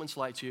time someone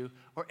slights you,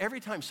 or every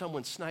time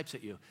someone snipes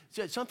at you.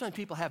 Sometimes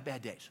people have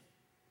bad days.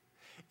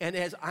 And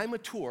as I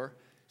mature,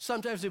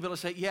 sometimes they'll be able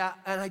to say, yeah,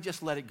 and I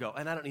just let it go,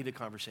 and I don't need a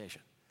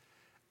conversation.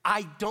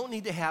 I don't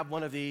need to have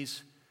one of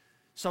these,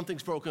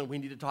 something's broken, we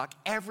need to talk,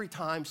 every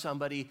time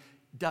somebody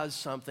does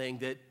something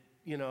that,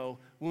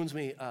 wounds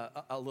me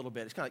a little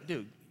bit. It's kind of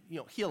like,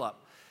 dude, heal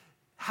up.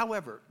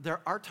 However, there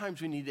are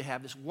times we need to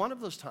have this. One of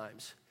those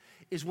times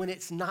is when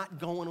it's not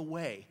going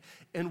away.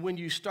 And when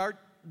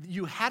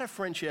you had a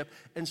friendship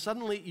and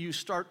suddenly you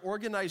start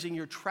organizing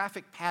your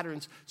traffic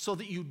patterns so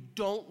that you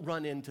don't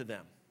run into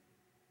them.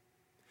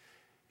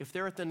 If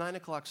they're at the 9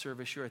 o'clock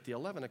service, you're at the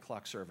 11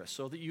 o'clock service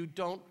so that you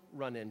don't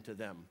run into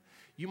them.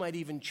 You might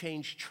even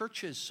change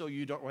churches so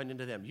you don't run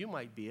into them. You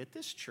might be at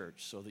this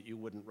church so that you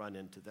wouldn't run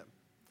into them.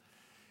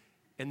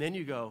 And then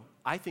you go,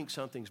 I think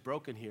something's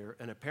broken here,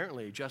 and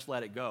apparently just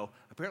let it go.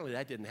 Apparently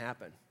that didn't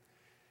happen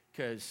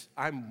because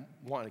I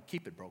want to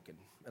keep it broken,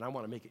 and I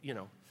want to make it,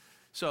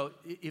 So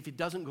if it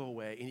doesn't go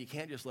away and you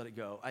can't just let it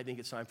go, I think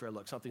it's time for a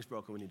look. Something's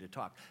broken, we need to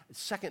talk. The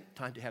second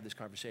time to have this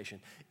conversation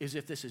is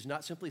if this is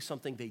not simply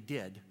something they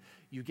did,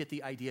 you get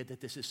the idea that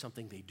this is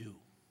something they do.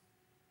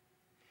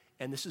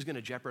 And this is going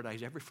to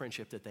jeopardize every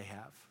friendship that they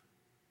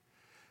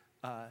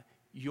have.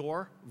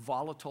 Your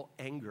volatile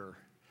anger,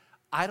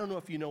 I don't know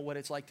if you know what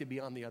it's like to be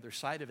on the other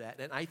side of that,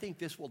 and I think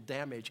this will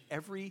damage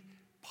every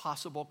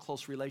possible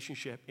close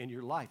relationship in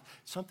your life.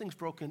 Something's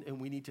broken and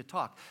we need to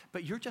talk.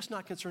 But you're just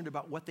not concerned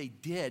about what they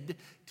did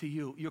to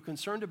you. You're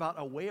concerned about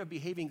a way of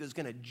behaving that's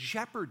going to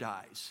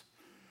jeopardize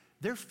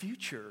their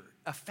future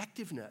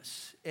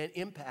effectiveness and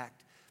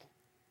impact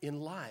in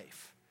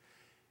life.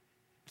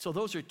 So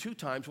those are two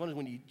times. One is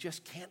when you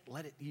just can't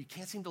you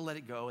seem to let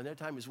it go. And the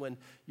other time is when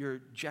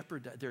there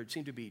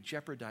seem to be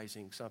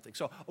jeopardizing something.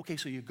 So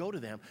you go to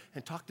them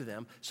and talk to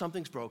them.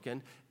 Something's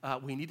broken.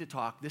 We need to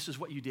talk. This is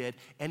what you did.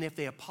 And if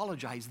they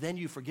apologize, then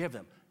you forgive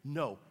them.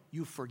 No,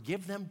 you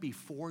forgive them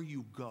before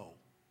you go.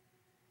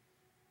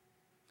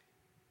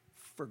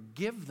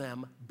 Forgive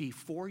them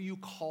before you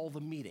call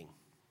the meeting.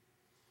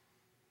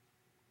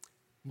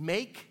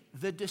 Make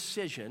the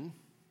decision,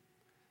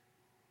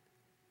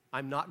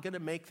 I'm not going to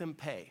make them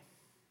pay,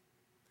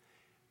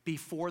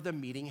 before the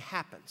meeting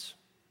happens.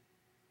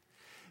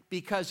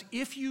 Because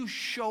if you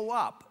show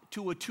up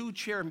to a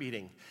two-chair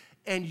meeting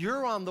and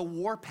you're on the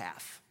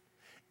warpath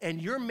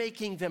and you're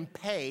making them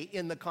pay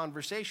in the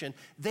conversation,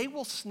 they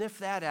will sniff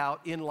that out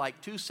in like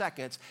 2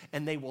 seconds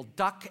and they will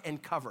duck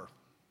and cover.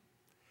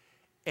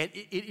 And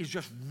it is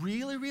just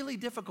really, really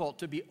difficult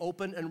to be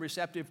open and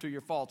receptive to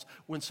your faults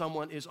when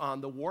someone is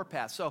on the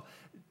warpath. So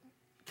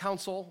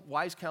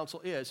wise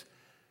counsel is,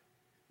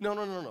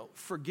 no.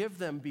 Forgive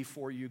them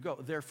before you go.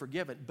 They're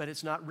forgiven, but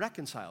it's not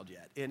reconciled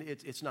yet, and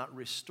it's not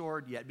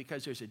restored yet,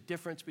 because there's a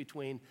difference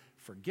between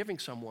forgiving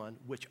someone,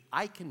 which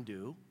I can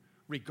do,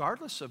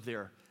 regardless of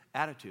their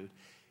attitude,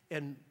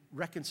 and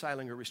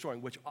reconciling or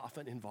restoring, which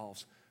often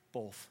involves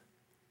both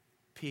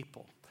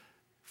people.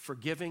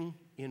 Forgiving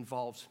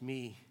involves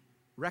me.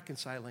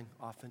 Reconciling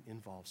often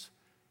involves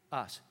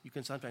us. You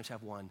can sometimes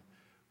have one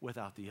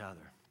without the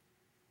other.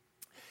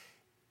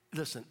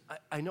 Listen,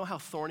 I know how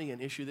thorny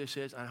an issue this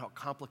is and how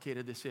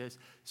complicated this is,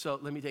 so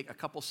let me take a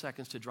couple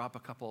seconds to drop a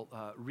couple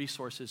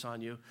resources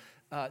on you.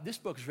 This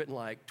book was written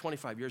like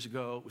 25 years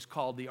ago. It was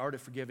called The Art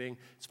of Forgiving.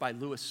 It's by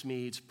Lewis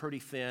Smedes, pretty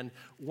thin.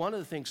 One of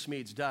the things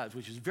Smedes does,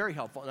 which is very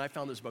helpful, and I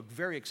found this book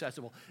very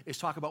accessible, is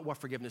talk about what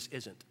forgiveness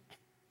isn't.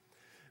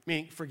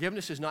 Meaning,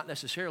 forgiveness is not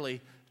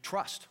necessarily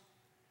trust,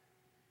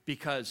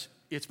 because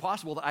it's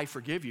possible that I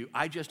forgive you,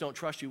 I just don't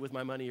trust you with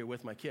my money or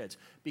with my kids.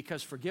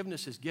 Because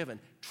forgiveness is given.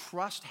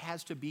 Trust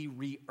has to be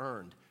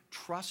re-earned.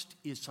 Trust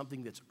is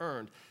something that's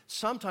earned.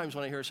 Sometimes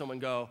when I hear someone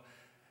go,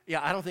 yeah,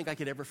 I don't think I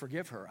could ever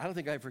forgive her. I don't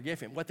think I forgive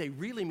him. What they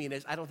really mean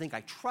is, I don't think I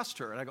trust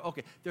her. And I go,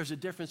 okay, there's a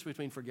difference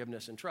between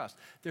forgiveness and trust.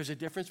 There's a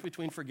difference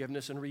between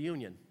forgiveness and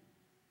reunion.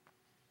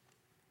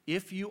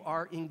 If you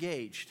are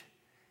engaged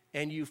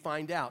and you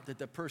find out that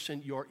the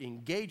person you're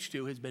engaged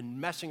to has been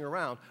messing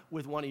around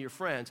with one of your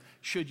friends,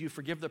 should you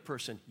forgive the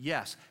person?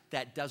 Yes.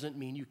 That doesn't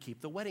mean you keep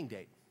the wedding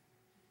date.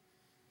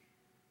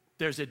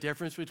 There's a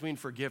difference between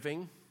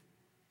forgiving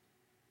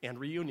and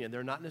reunion.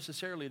 They're not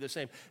necessarily the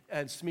same.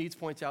 And Smedes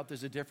points out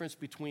there's a difference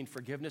between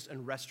forgiveness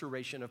and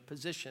restoration of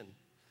position.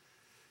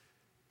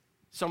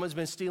 Someone's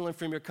been stealing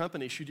from your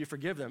company. Should you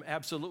forgive them?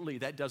 Absolutely.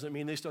 That doesn't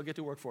mean they still get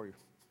to work for you.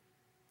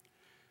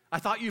 I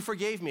thought you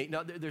forgave me.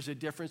 No, there's a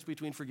difference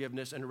between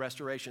forgiveness and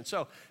restoration.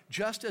 So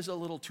just as a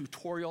little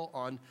tutorial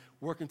on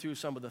working through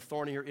some of the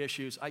thornier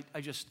issues, I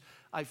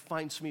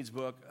find Smedes'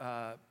 book,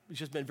 it's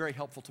just been very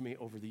helpful to me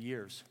over the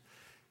years.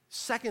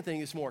 Second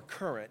thing is more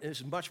current, and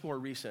it's much more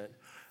recent.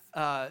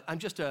 I'm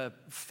just a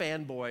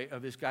fanboy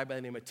of this guy by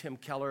the name of Tim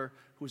Keller,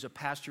 who's a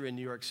pastor in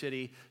New York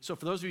City. So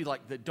for those of you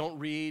that don't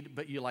read,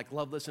 but you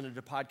love listening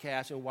to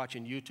podcasts and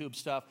watching YouTube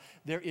stuff,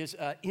 there is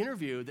an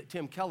interview that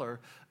Tim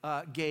Keller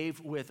gave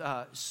with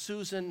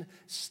Susan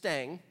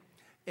Stang,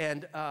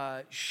 and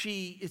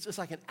it's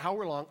like an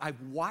hour long.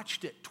 I've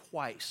watched it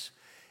twice.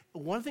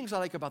 One of the things I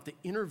like about the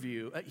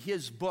interview,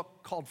 his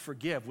book called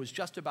Forgive was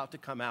just about to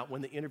come out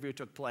when the interview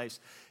took place.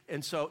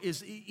 And so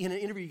in an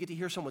interview, you get to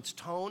hear someone's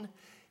tone.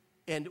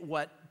 And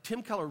what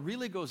Tim Keller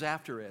really goes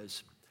after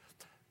is,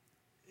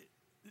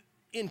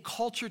 in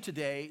culture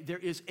today, there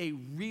is a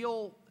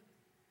real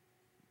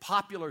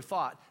popular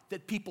thought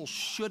that people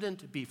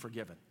shouldn't be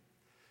forgiven,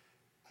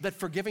 that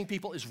forgiving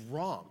people is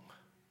wrong.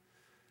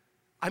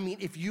 I mean,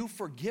 if you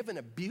forgive an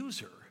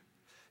abuser,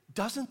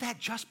 doesn't that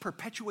just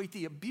perpetuate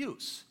the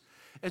abuse?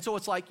 And so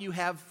it's like you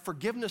have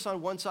forgiveness on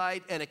one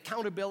side and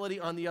accountability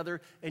on the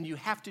other, and you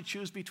have to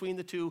choose between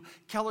the two.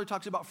 Keller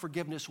talks about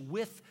forgiveness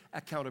with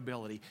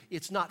accountability.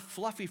 It's not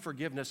fluffy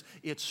forgiveness,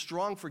 it's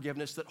strong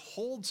forgiveness that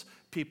holds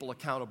people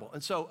accountable.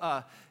 And so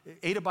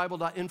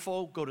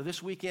adabible.info, go to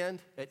this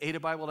weekend at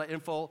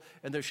adabible.info,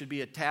 and there should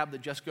be a tab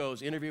that just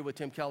goes, Interview with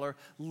Tim Keller.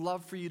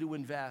 Love for you to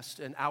invest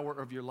an hour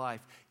of your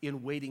life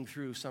in wading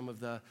through some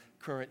of the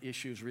current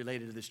issues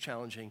related to this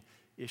challenging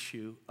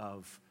issue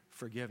of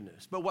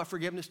forgiveness. But what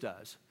forgiveness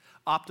does,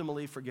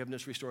 optimally,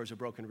 forgiveness restores a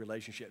broken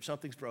relationship.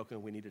 Something's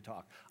broken, we need to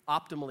talk.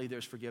 Optimally,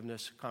 there's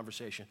forgiveness,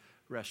 conversation,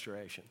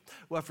 restoration.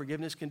 What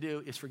forgiveness can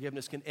do is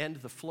forgiveness can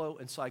end the flow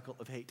and cycle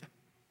of hate.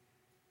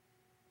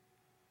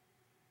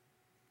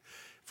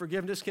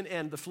 Forgiveness can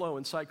end the flow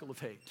and cycle of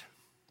hate.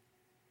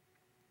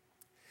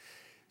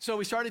 So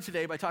we started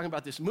today by talking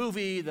about this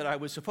movie that I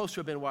was supposed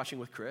to have been watching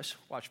with Chris,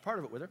 watched part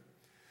of it with her,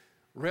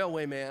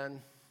 Railway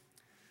Man.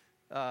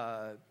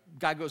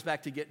 Guy goes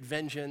back to get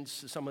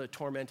vengeance, someone that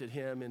tormented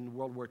him in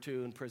World War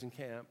II in prison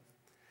camp.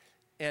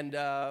 And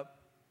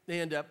they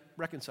end up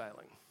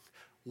reconciling.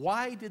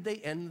 Why did they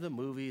end the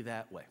movie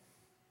that way?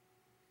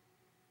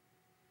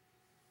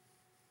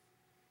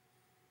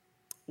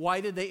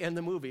 Why did they end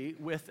the movie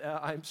with,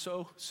 I'm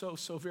so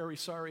very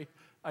sorry,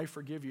 I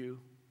forgive you,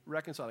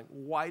 reconciling?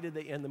 Why did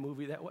they end the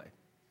movie that way?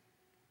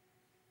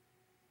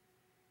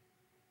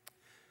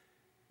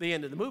 They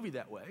ended the movie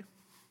that way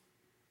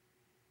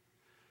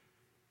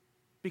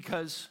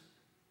because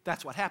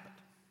that's what happened.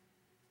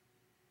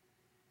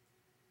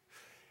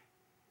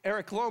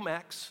 Eric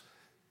Lomax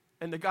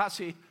and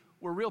Nagassi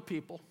were real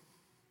people.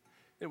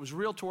 It was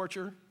real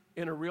torture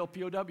in a real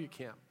POW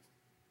camp.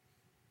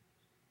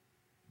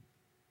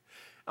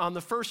 On the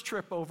first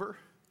trip over,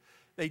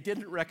 they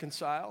didn't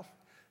reconcile.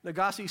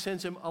 Nagassi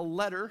sends him a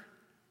letter.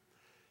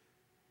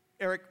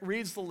 Eric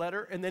reads the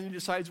letter, and then he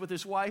decides with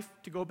his wife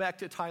to go back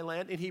to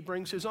Thailand, and he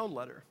brings his own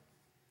letter.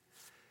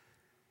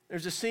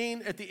 There's a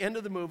scene at the end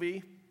of the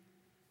movie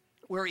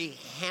where he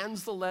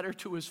hands the letter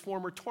to his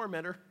former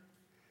tormentor,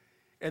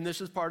 and this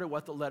is part of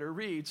what the letter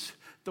reads.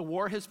 The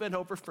war has been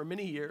over for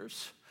many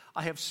years.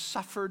 I have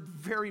suffered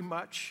very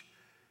much,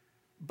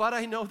 but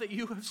I know that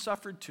you have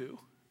suffered too.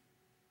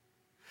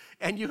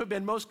 And you have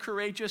been most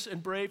courageous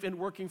and brave in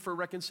working for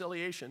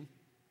reconciliation.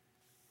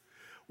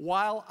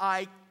 While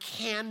I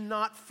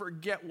cannot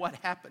forget what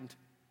happened,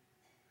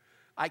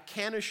 I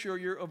can assure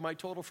you of my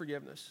total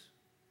forgiveness.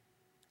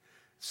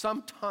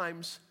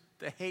 Sometimes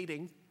the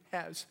hating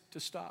has to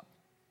stop.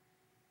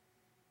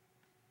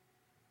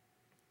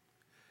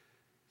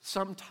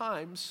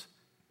 Sometimes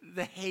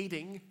the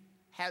hating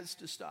has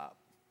to stop.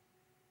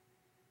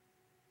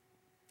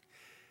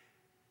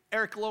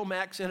 Eric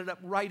Lomax ended up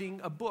writing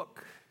a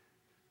book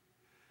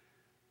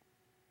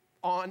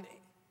on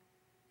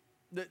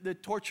the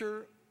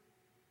torture,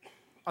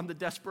 on the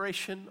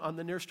desperation, on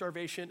the near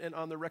starvation, and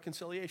on the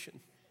reconciliation.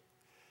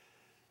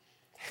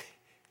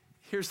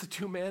 Here's the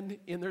two men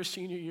in their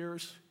senior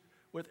years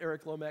with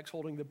Eric Lomax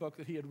holding the book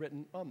that he had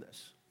written on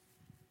this.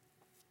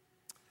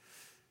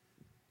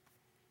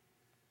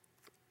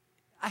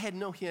 I had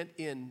no hint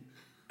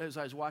as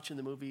I was watching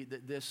the movie,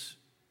 that this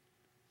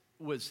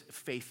was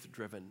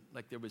faith-driven,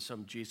 like there was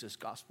some Jesus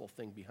gospel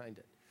thing behind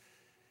it.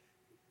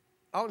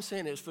 All I'm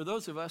saying is, for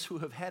those of us who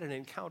have had an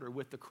encounter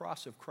with the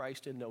cross of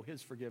Christ and know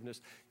his forgiveness,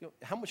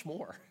 how much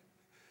more?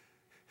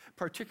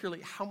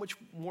 Particularly, how much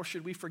more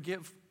should we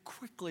forgive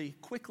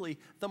quickly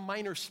the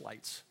minor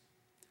slights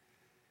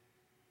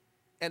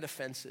and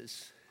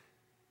offenses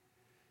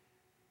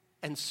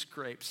and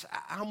scrapes?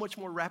 How much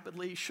more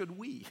rapidly should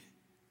we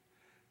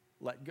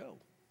let go?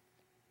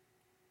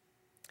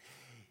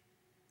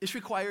 This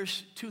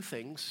requires two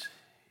things,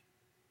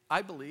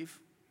 I believe,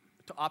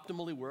 to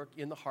optimally work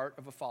in the heart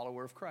of a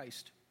follower of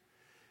Christ.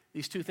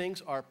 These two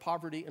things are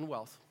poverty and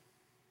wealth.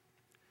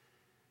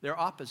 They're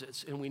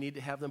opposites, and we need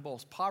to have them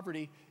both.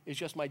 Poverty is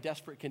just my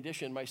desperate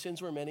condition. My sins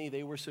were many,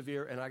 they were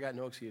severe, and I got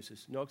no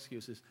excuses. No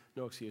excuses,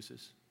 no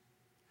excuses.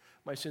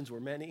 My sins were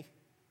many,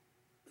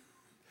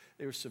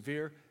 they were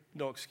severe,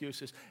 no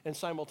excuses. And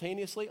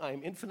simultaneously, I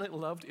am infinitely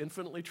loved,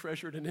 infinitely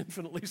treasured, and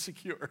infinitely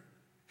secure.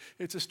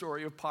 It's a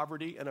story of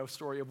poverty and a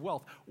story of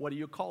wealth. What do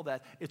you call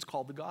that? It's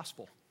called the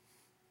gospel.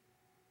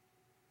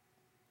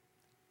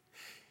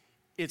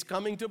 It's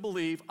coming to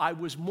believe I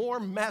was more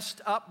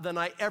messed up than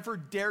I ever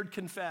dared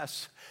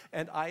confess,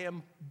 and I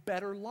am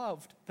better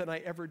loved than I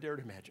ever dared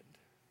imagine.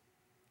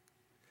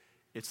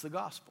 It's the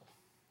gospel.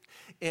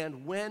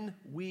 And when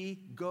we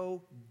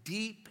go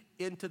deep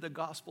into the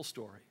gospel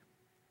story,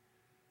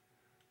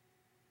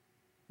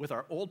 with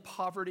our old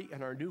poverty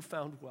and our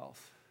newfound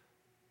wealth,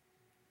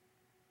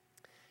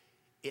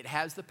 it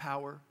has the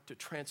power to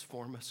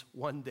transform us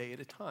one day at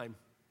a time.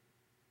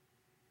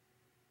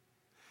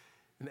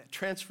 And that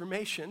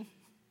transformation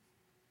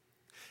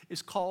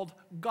is called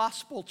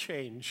gospel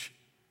change.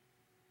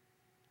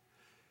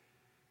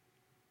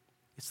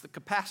 It's the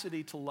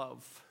capacity to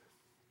love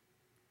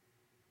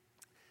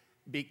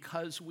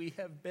because we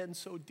have been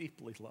so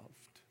deeply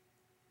loved,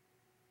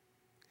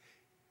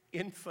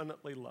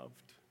 infinitely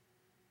loved,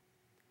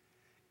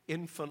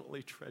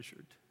 infinitely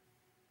treasured,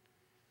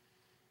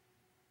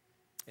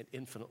 and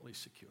infinitely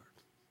secured.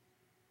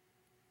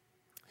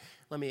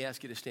 Let me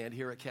ask you to stand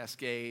here at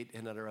Cascade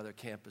and at our other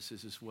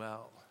campuses as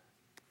well.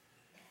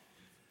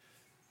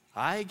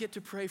 I get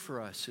to pray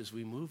for us as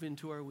we move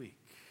into our week.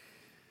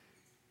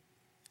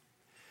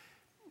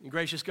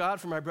 Gracious God,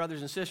 for my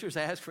brothers and sisters,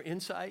 I ask for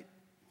insight.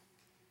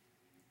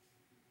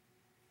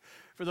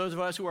 For those of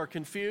us who are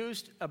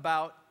confused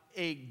about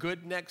a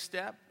good next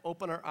step,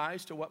 open our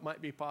eyes to what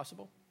might be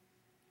possible.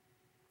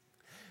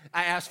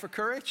 I ask for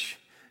courage,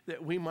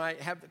 that we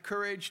might have the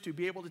courage to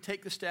be able to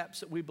take the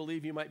steps that we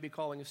believe you might be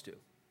calling us to.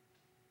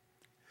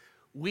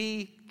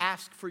 We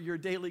ask for your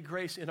daily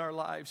grace in our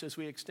lives as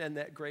we extend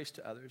that grace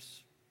to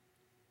others.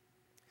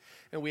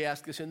 And we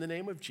ask this in the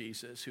name of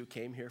Jesus, who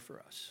came here for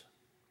us.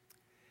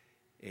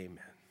 Amen.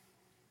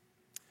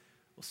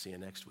 We'll see you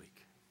next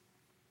week.